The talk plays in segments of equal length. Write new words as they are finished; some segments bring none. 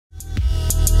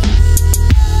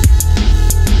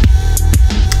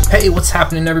Hey, what's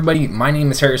happening everybody? My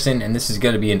name is Harrison and this is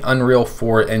going to be an Unreal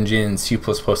 4 Engine C++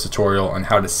 tutorial on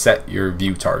how to set your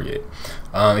view target.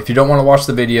 If you don't want to watch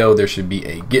the video, there should be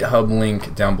a GitHub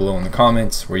link down below in the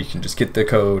comments where you can just get the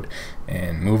code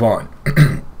and move on.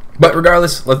 But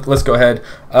regardless, let's go ahead.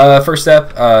 First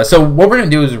step, so what we're going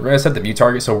to do is we're going to set the view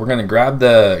target. So we're going to grab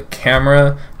the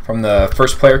camera from the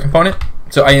first player component.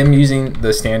 So I am using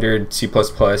the standard C++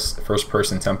 first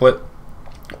person template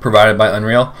provided by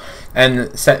Unreal, and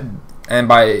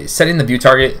by setting the view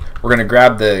target, we're going to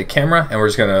grab the camera and we're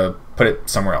just going to put it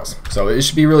somewhere else. So it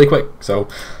should be really quick. So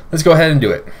let's go ahead and do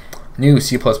it. New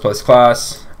C++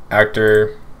 class,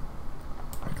 actor,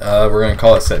 we're going to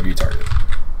call it set view target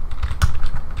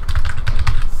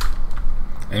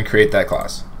and create that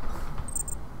class.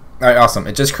 Alright, awesome.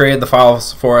 It just created the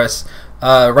files for us.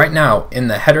 Right now in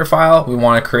the header file, we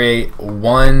want to create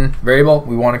one variable.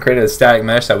 We want to create a static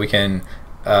mesh that we can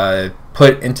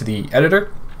put into the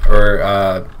editor,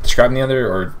 or describe in the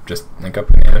editor, or just link up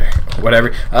in the editor,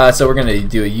 whatever. So we're going to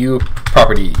do a U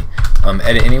property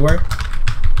edit anywhere,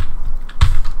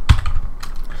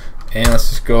 and let's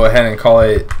just go ahead and call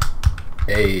it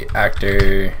a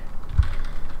actor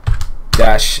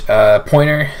dash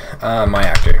pointer my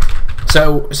actor.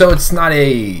 So it's not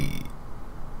a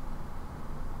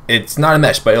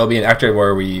mesh, but it'll be an actor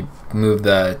where we move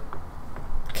the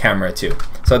camera to.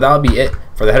 So that'll be it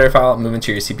for the header file. Move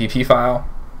into your CPP file.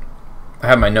 I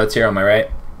have my notes here on my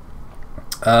right.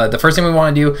 The first thing we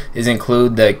want to do is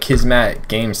include the Kismet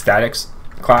game statics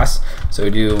class. So we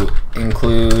do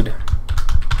include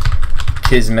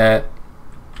Kismet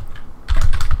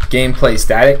gameplay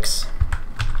statics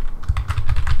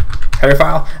header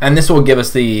file, and this will give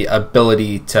us the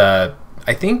ability to,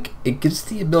 I think it gives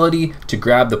the ability to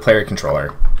grab the player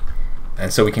controller,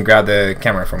 and so we can grab the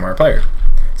camera from our player.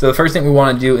 So the first thing we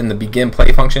want to do in the begin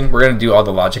play function, we're going to do all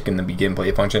the logic in the begin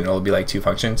play function. It'll be like two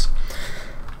functions.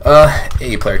 A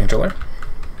player controller,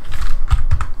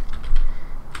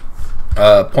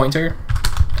 pointer,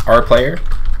 our player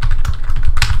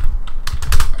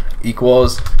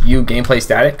equals U gameplay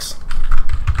statics,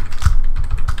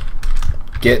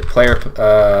 get player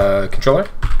controller.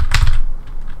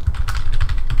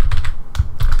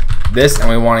 This, and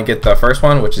we want to get the first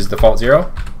one, which is default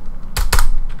 0.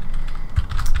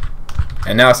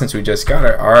 And now since we just got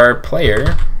our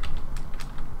player,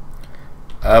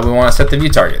 we want to set the view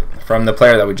target from the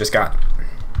player that we just got.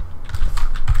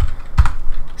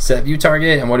 Set view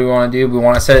target, and what do we want to do? We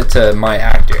want to set it to my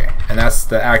actor, and that's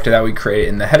the actor that we created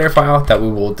in the header file that we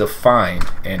will define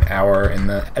in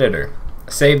the editor.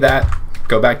 Save that,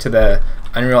 go back to the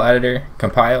Unreal editor,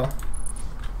 compile.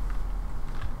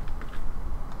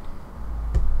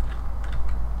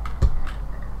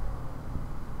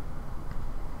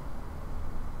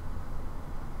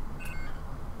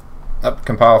 Up,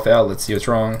 compile failed. Let's see what's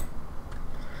wrong.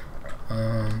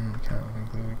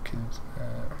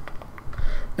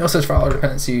 No such file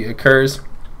dependency occurs.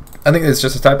 I think it's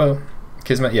just a typo.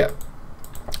 Kismet, yeah.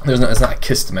 It's not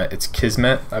Kismet, it's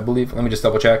Kismet, I believe. Let me just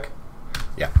double check.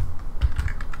 Yeah.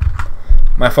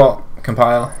 My fault.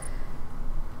 Compile.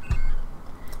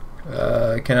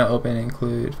 Cannot open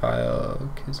include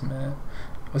file Kismet.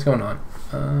 What's going on?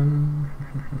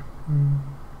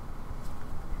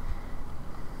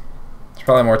 There's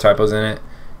probably more typos in it.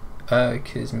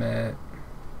 Kismet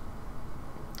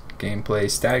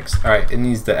gameplay statics. Alright, it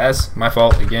needs the S. My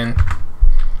fault again.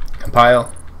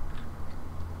 Compile.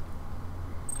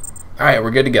 Alright, we're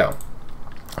good to go.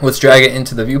 Let's drag it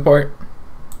into the viewport.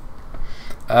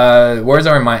 Where's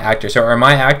our my actor? So our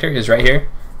my actor is right here.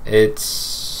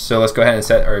 So let's go ahead and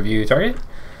set our view target.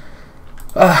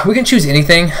 We can choose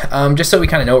anything, just so we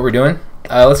kind of know what we're doing.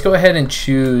 Let's go ahead and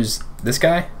choose this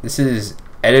guy. This is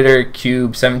editor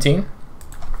cube 17.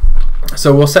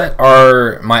 So we'll set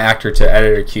our my actor to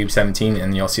editor cube 17,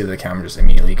 and you'll see the camera just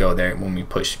immediately go there when we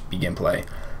push begin play.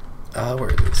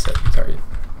 Where is it? Set view target.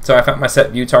 So I found my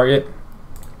set view target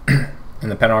in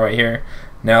the panel right here.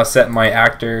 Now set my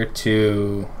actor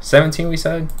to 17, we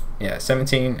said? Yeah,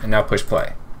 17, and now push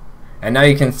play. And now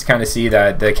you can kind of see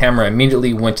that the camera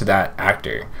immediately went to that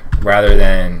actor rather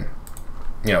than,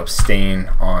 you know, staying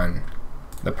on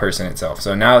the person itself.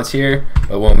 So now it's here,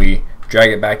 but when we drag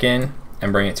it back in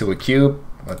and bring it to a cube,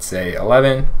 let's say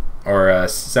 11 or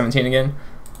 17 again,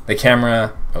 the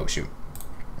camera, oh shoot,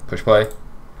 push play,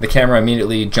 the camera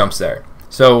immediately jumps there.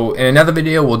 So in another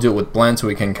video we'll do it with blend so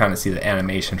we can kind of see the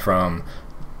animation from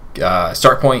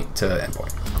start point to end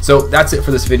point. So that's it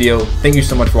for this video. Thank you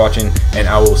so much for watching, and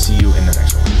I will see you in the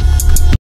next one.